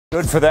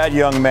Good for that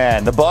young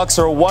man. The Bucks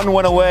are one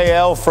win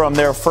away, from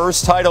their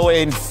first title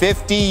in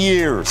 50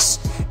 years.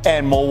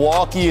 And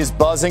Milwaukee is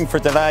buzzing for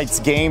tonight's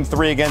Game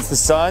 3 against the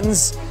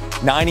Suns.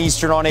 9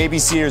 Eastern on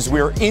ABC as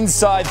we're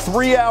inside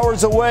 3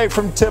 hours away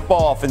from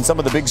tip-off and some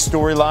of the big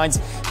storylines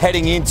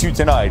heading into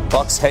tonight.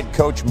 Bucks head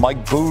coach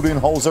Mike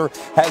Budenholzer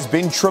has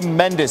been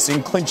tremendous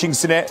in clinching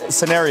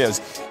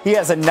scenarios. He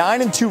has a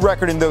 9-2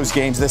 record in those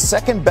games, the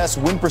second best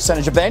win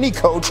percentage of any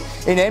coach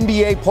in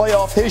NBA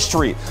playoff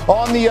history.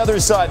 On the other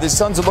side, the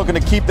Suns are looking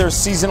to keep their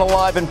season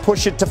alive and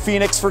push it to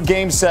Phoenix for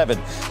Game 7.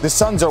 The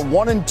Suns are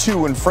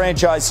 1-2 in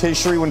franchise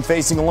history when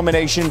facing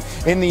elimination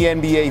in the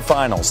NBA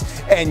Finals.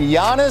 And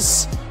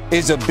Giannis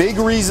is a big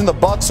reason the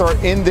Bucks are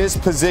in this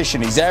position.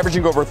 He's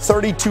averaging over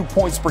 32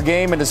 points per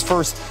game in his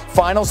first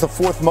finals, the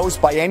fourth most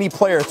by any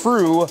player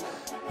through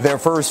their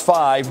first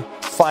 5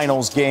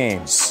 finals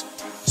games.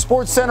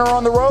 SportsCenter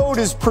on the Road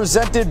is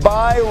presented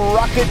by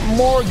Rocket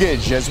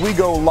Mortgage as we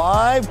go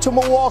live to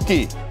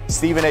Milwaukee.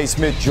 Stephen A.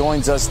 Smith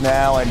joins us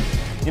now. And,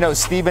 you know,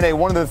 Stephen A.,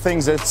 one of the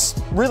things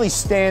that really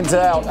stands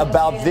out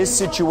about this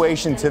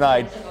situation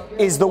tonight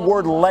is the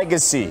word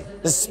legacy,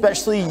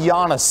 especially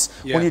Giannis.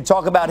 Yeah. When you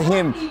talk about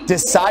him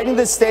deciding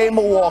to stay in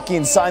Milwaukee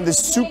and sign the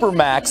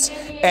Supermax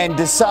and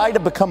decide to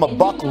become a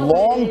Buck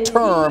long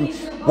term,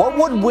 what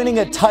would winning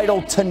a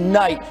title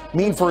tonight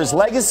mean for his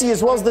legacy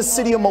as well as the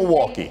city of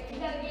Milwaukee?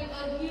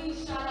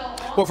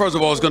 Well, first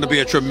of all, it's going to be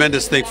a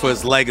tremendous thing for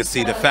his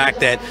legacy. The fact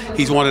that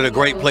he's one of the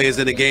great players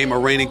in the game, a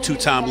reigning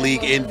two-time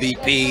league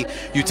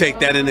MVP. You take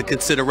that into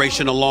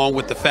consideration along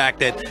with the fact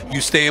that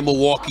you stay in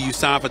Milwaukee, you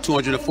sign for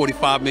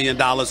 $245 million.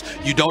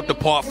 You don't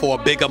depart for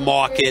a bigger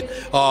market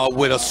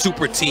with a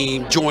super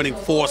team joining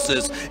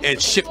forces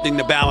and shifting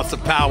the balance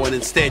of power, and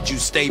instead you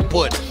stay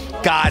put.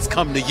 Guys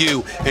come to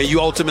you and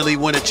you ultimately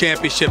win a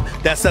championship.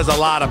 That says a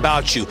lot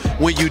about you.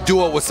 When you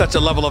do it with such a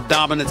level of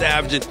dominance,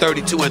 averaging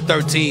 32 and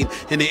 13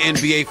 in the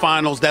NBA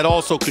Finals, that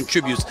also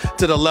contributes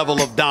to the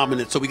level of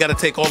dominance. So we got to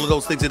take all of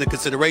those things into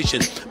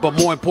consideration. But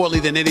more importantly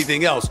than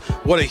anything else,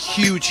 what a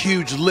huge,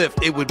 huge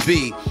lift it would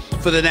be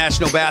for the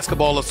National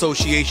Basketball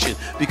Association,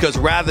 because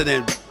rather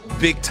than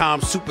big-time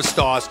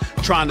superstars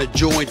trying to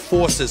join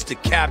forces to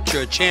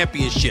capture a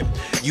championship,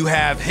 you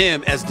have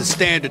him as the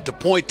standard to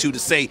point to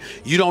say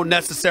you don't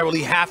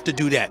necessarily have to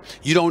do that.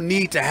 You don't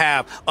need to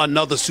have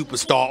another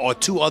superstar or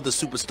 2 other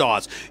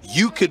superstars.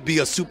 You could be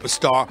a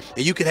superstar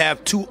and you could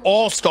have 2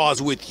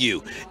 all-stars with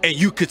you and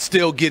you could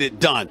still get it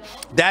done.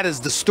 That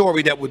is the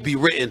story that would be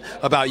written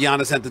about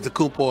Giannis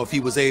Antetokounmpo if he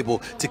was able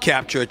to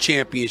capture a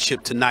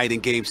championship tonight in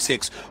Game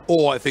 6,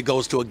 or if it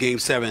goes to a Game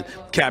 7,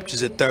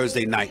 captures it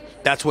Thursday night.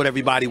 That's what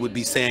everybody would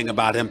be saying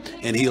about him,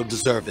 and he'll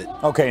deserve it.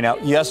 Okay, now,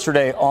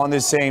 yesterday on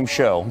this same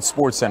show,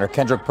 SportsCenter,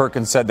 Kendrick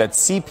Perkins said that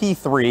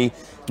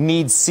CP3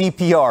 needs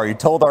CPR. You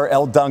told our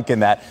L. Duncan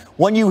that.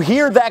 When you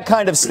hear that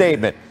kind of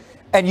statement,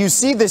 and you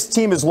see this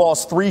team has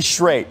lost 3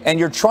 straight, and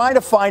you're trying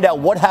to find out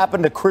what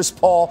happened to Chris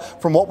Paul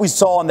from what we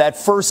saw in that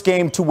first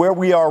game to where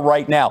we are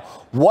right now,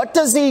 what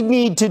does he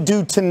need to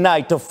do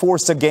tonight to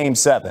force a Game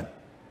 7?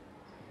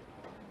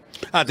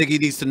 I think he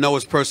needs to know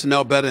his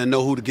personnel better and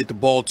know who to get the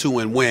ball to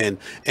and when,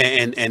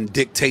 and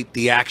dictate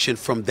the action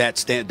from that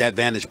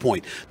vantage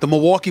point. The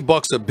Milwaukee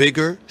Bucks are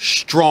bigger,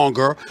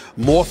 stronger,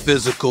 more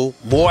physical,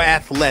 more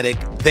athletic.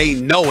 They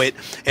know it,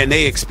 and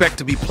they expect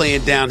to be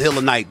playing downhill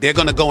tonight. They're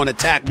going to go in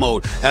attack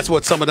mode. That's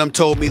what some of them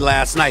told me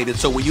last night. And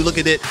so when you look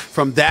at it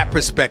from that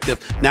perspective,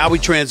 now we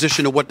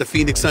transition to what the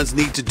Phoenix Suns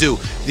need to do.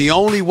 The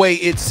only way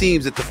it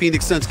seems that the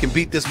Phoenix Suns can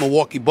beat this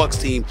Milwaukee Bucks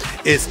team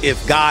is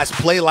if guys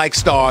play like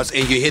stars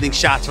and you're hitting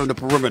shots from the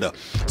perimeter.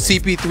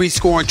 CP3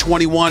 scoring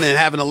 21 and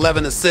having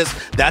 11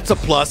 assists, that's a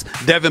plus.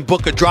 Devin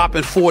Booker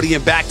dropping 40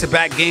 in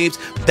back-to-back games,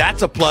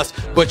 that's a plus.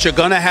 But you're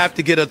going to have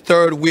to get a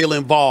third wheel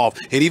involved.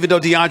 And even though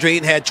DeAndre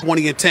Ayton had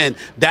 20 and 10,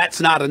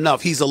 that's not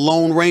enough. He's a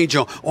lone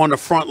ranger on the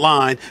front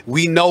line.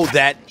 We know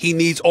that he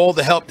needs all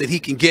the help that he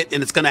can get,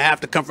 and it's going to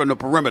have to come from the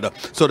perimeter.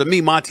 So to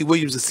me, Monty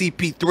Williams and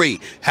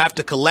CP3 have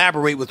to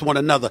collaborate with one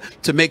another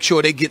to make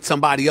sure they get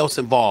somebody else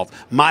involved.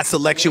 My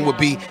selection would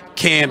be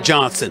Cam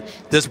Johnson.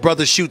 This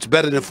brother shoots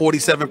better than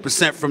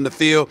 47% from the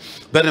field,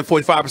 better than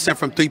 45%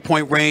 from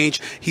three-point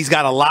range. He's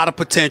got a lot of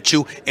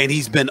potential, and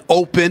he's been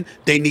open.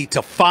 They need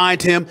to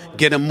find him,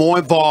 get him more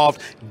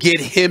involved, get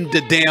him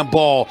the damn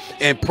ball,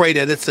 and pray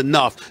that it's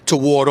enough to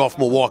ward off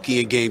Milwaukee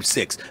in Game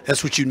 6.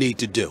 That's what you need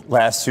to do.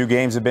 Last 2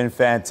 games have been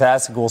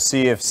fantastic. We'll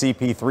see if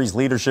CP3's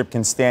leadership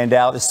can stand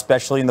out,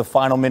 especially in the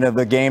final minute of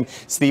the game.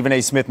 Stephen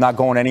A. Smith not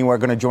going anywhere,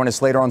 going to join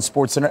us later on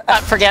SportsCenter.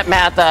 Forget,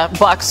 Matt, the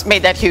Bucks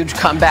made that huge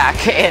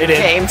comeback in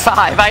Game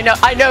 5.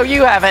 I know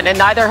you haven't, and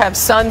neither have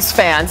Suns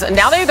fans. And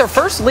now they have their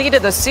first lead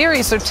of the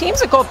series, so teams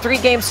that go 3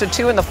 games to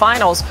 2 in the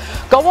finals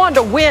go on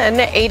to win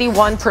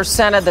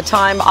 81% of the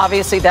time.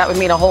 Obviously, that would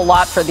mean a whole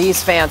lot for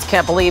these fans.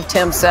 Can't believe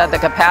Tim said the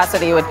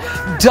capacity would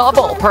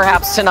double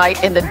perhaps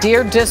tonight in the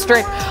Deer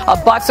District.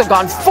 Bucks have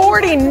gone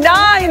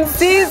 49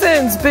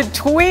 seasons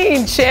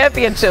between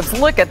championships.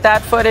 Look at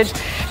that footage.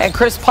 And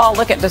Chris Paul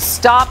looking to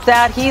stop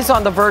that. He's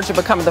on the verge of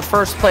becoming the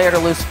first player to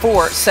lose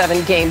 4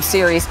 7-game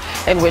series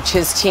in which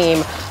his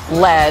team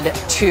led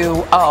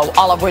 2-0.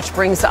 All of which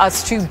brings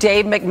us to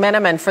Dave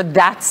McMenamin for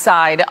that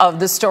side of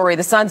the story.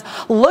 The Suns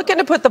looking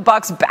to put the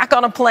Bucks back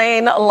on a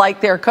plane like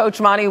their coach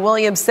Monty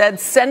Williams said,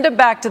 send them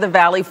back to the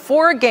Valley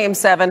for Game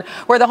 7,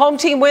 where the home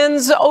team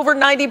wins over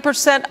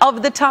 90%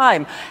 of the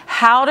time.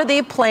 How do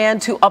they plan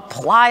to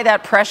apply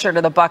that pressure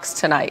to the Bucks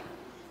tonight?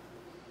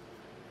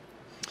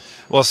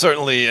 Well,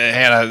 certainly,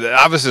 Hannah,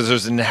 obviously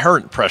there's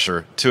inherent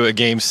pressure to a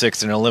Game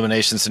 6 in an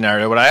elimination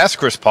scenario. But I asked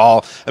Chris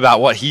Paul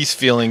about what he's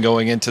feeling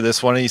going into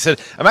this one, and he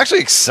said, I'm actually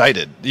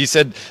excited. He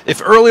said,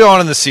 if early on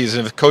in the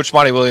season, if Coach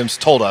Monty Williams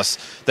told us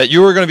that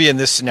you were going to be in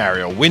this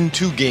scenario, win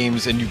 2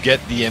 games, and you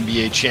get the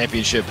NBA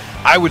championship,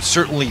 I would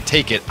certainly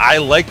take it. I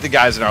like the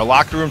guys in our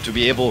locker room to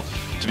be able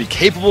to be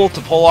capable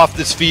to pull off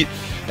this feat.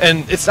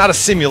 And it's not a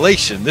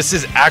simulation. This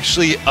is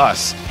actually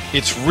us.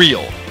 It's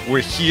real.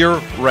 We're here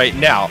right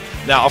now.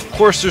 Now, of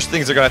course, there's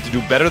things they're going to have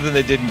to do better than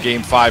they did in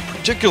Game 5,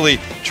 particularly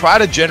try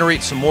to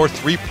generate some more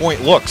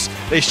three-point looks.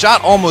 They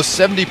shot almost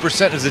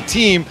 70% as a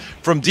team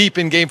from deep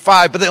in Game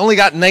 5, but they only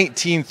got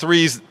 19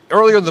 threes.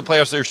 Earlier in the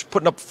playoffs, they were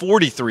putting up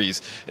 40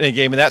 threes in a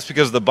game, and that's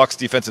because of the Bucks'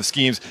 defensive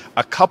schemes.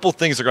 A couple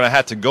things are going to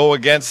have to go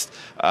against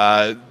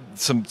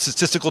some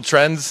statistical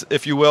trends,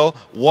 if you will.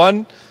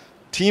 One,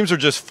 teams are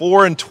just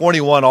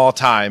 4-21 all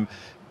time,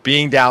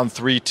 being down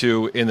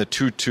 3-2 in the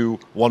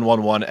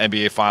 2-2-1-1-1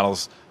 NBA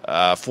Finals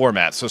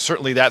format. So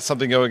certainly that's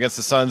something going against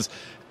the Suns.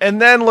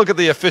 And then look at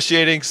the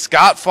officiating.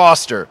 Scott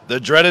Foster, the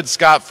dreaded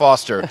Scott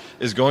Foster,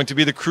 is going to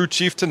be the crew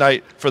chief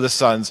tonight for the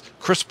Suns.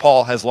 Chris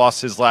Paul has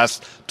lost his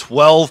last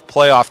 12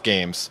 playoff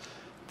games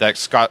that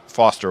Scott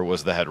Foster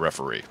was the head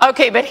referee.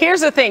 Okay, but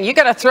here's the thing. You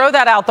got to throw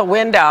that out the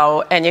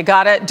window, and you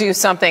got to do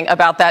something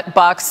about that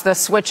Bucks, the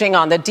switching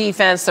on the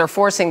defense. They're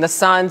forcing the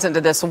Suns into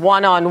this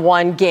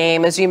one-on-one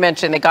game. As you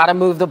mentioned, they got to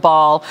move the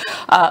ball.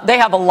 They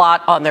have a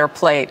lot on their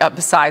plate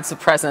besides the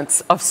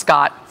presence of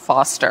Scott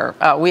Foster.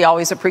 We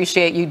always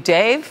appreciate you,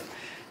 Dave.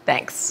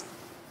 Thanks.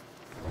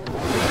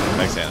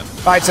 Thanks, Hannah.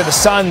 All right, so the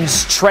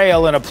Suns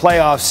trail in a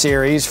playoff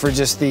series for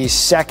just the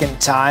second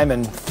time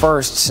and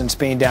first since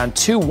being down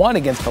 2-1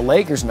 against the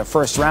Lakers in the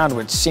first round,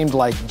 which seemed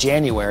like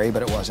January,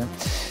 but it wasn't.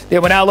 They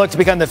will now look to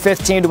become the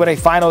 5th team to win a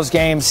finals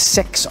Game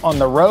 6 on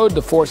the road,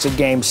 to force a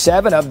Game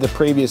 7 of the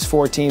previous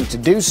 4 teams to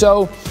do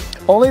so.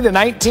 Only the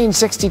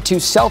 1962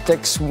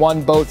 Celtics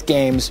won both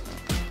games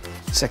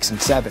 6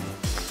 and 7.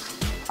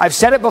 I've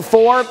said it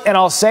before, and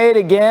I'll say it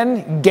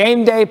again.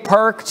 Game day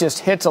perk just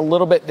hits a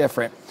little bit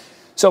different.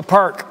 So,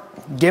 Perk,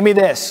 give me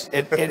this.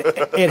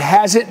 It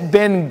hasn't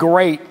been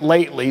great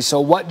lately, so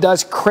what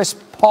does Chris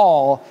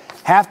Paul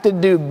have to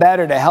do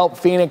better to help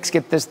Phoenix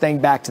get this thing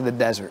back to the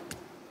desert?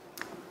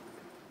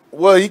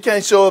 Well, he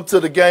can't show up to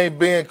the game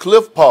being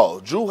Cliff Paul.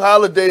 Drew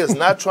Holiday is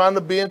not trying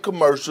to be in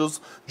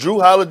commercials. Drew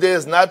Holiday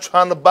is not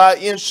trying to buy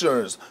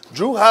insurance.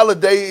 Drew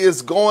Holiday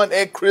is going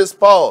at Chris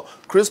Paul.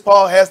 Chris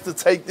Paul has to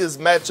take this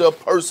matchup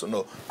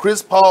personal.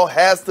 Chris Paul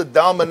has to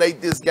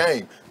dominate this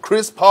game.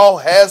 Chris Paul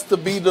has to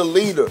be the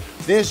leader.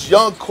 This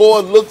young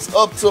core looks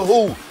up to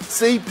who?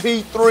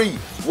 CP3.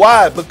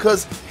 Why?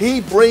 Because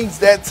he brings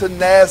that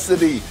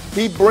tenacity.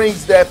 He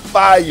brings that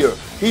fire.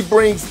 He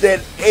brings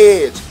that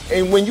edge.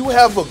 And when you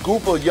have a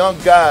group of young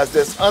guys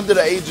that's under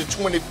the age of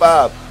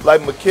 25,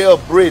 like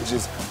Mikal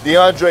Bridges,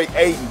 DeAndre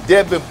Ayton,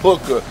 Devin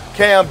Booker,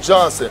 Cam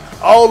Johnson,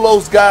 all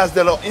those guys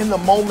that are in the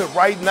moment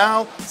right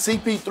now,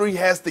 CP3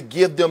 has to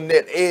give them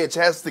that edge,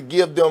 has to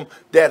give them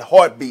that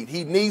heartbeat.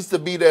 He needs to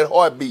be that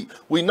heartbeat.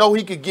 We know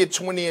he could get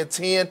 20 and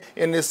 10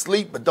 in his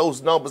sleep, but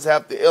those numbers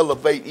have to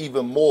elevate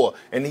even more.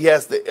 And he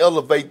has to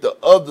elevate the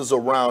others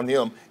around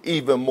him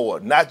even more,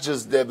 not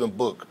just Devin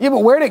Booker. Yeah, but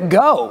where'd it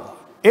go?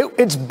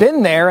 It's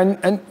been there,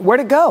 and where'd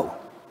it go?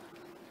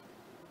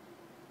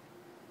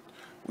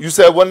 You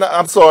said, well,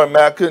 I'm sorry,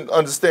 man, I couldn't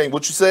understand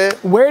what you said.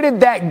 Where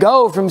did that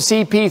go from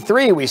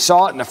CP3? We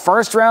saw it in the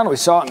first round. We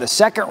saw it in the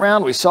second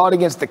round. We saw it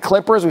against the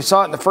Clippers. We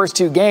saw it in the first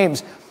 2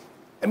 games.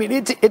 I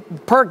mean,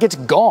 Perk, it's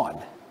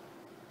gone.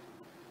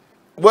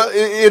 Well,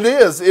 it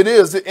is, and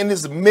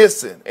it's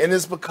missing, and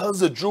it's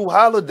because of Drew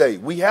Holiday.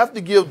 We have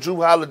to give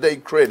Drew Holiday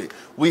credit.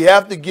 We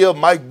have to give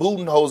Mike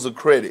Budenholzer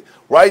credit.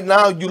 Right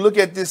now, you look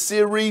at this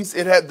series,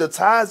 the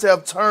tides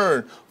have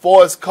turned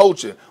for his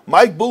coaching.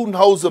 Mike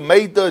Budenholzer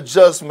made the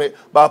adjustment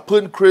by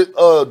putting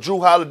Drew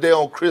Holiday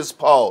on Chris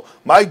Paul.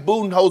 Mike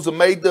Budenholzer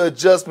made the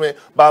adjustment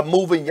by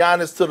moving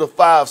Giannis to the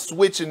 5,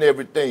 switching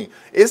everything.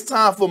 It's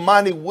time for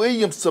Monty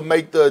Williams to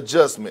make the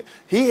adjustment.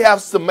 He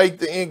has to make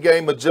the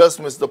in-game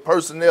adjustments, the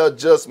personnel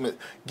adjustment,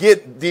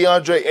 get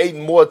DeAndre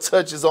Ayton more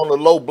touches on the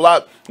low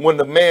block when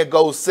the man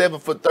goes 7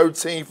 for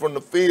 13 from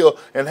the field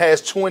and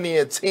has 20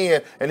 and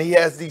 10, and he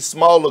has these small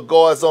smaller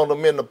guards on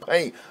them in the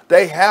paint.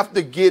 They have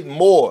to get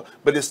more,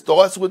 but it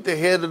starts with the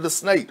head of the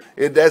snake.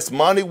 That's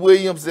Monty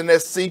Williams and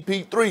that's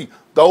CP3.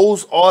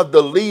 Those are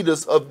the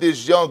leaders of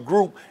this young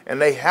group, and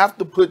they have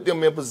to put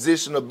them in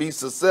position to be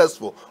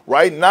successful.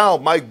 Right now,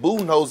 Mike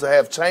Budenholzer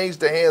have changed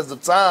the hands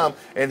of time,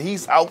 and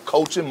he's out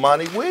coaching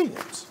Monty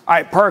Williams. All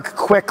right, Perk,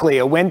 quickly,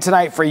 a win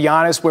tonight for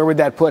Giannis, where would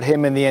that put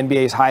him in the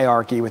NBA's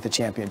hierarchy with the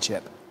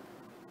championship?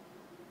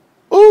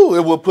 Ooh,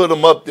 it will put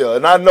him up there.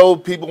 And I know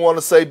people want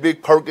to say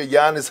Big Perk a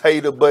Giannis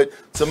hater, but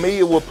to me,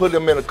 it will put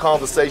him in a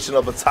conversation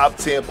of a top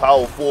 10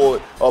 power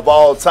forward of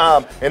all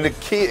time. And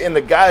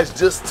the guy's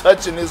just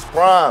touching his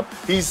prime.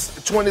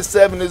 He's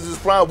 27 is his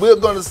prime. We're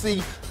going to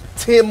see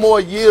 10 more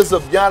years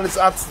of Giannis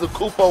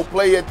Antetokounmpo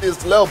play at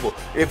this level.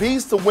 If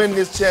he's to win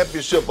this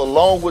championship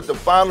along with the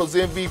Finals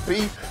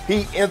MVP,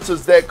 he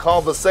enters that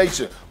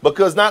conversation.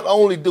 Because not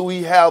only do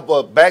he have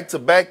a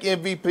back-to-back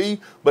MVP,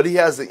 but he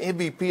has an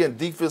MVP and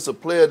Defensive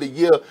Player of the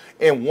Year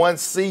in one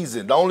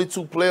season. The only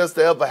two players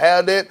to ever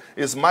have that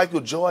is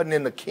Michael Jordan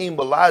and Hakeem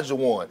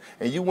Olajuwon.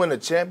 And you win a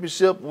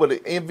championship with an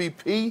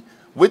MVP,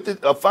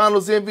 with a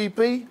Finals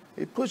MVP,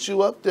 it puts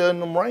you up there in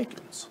them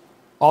rankings.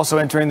 Also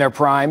entering their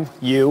prime,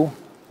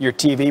 your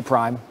TV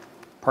prime.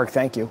 Perk,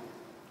 thank you.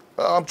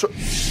 I'm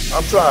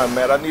trying,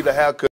 man. I need a haircut.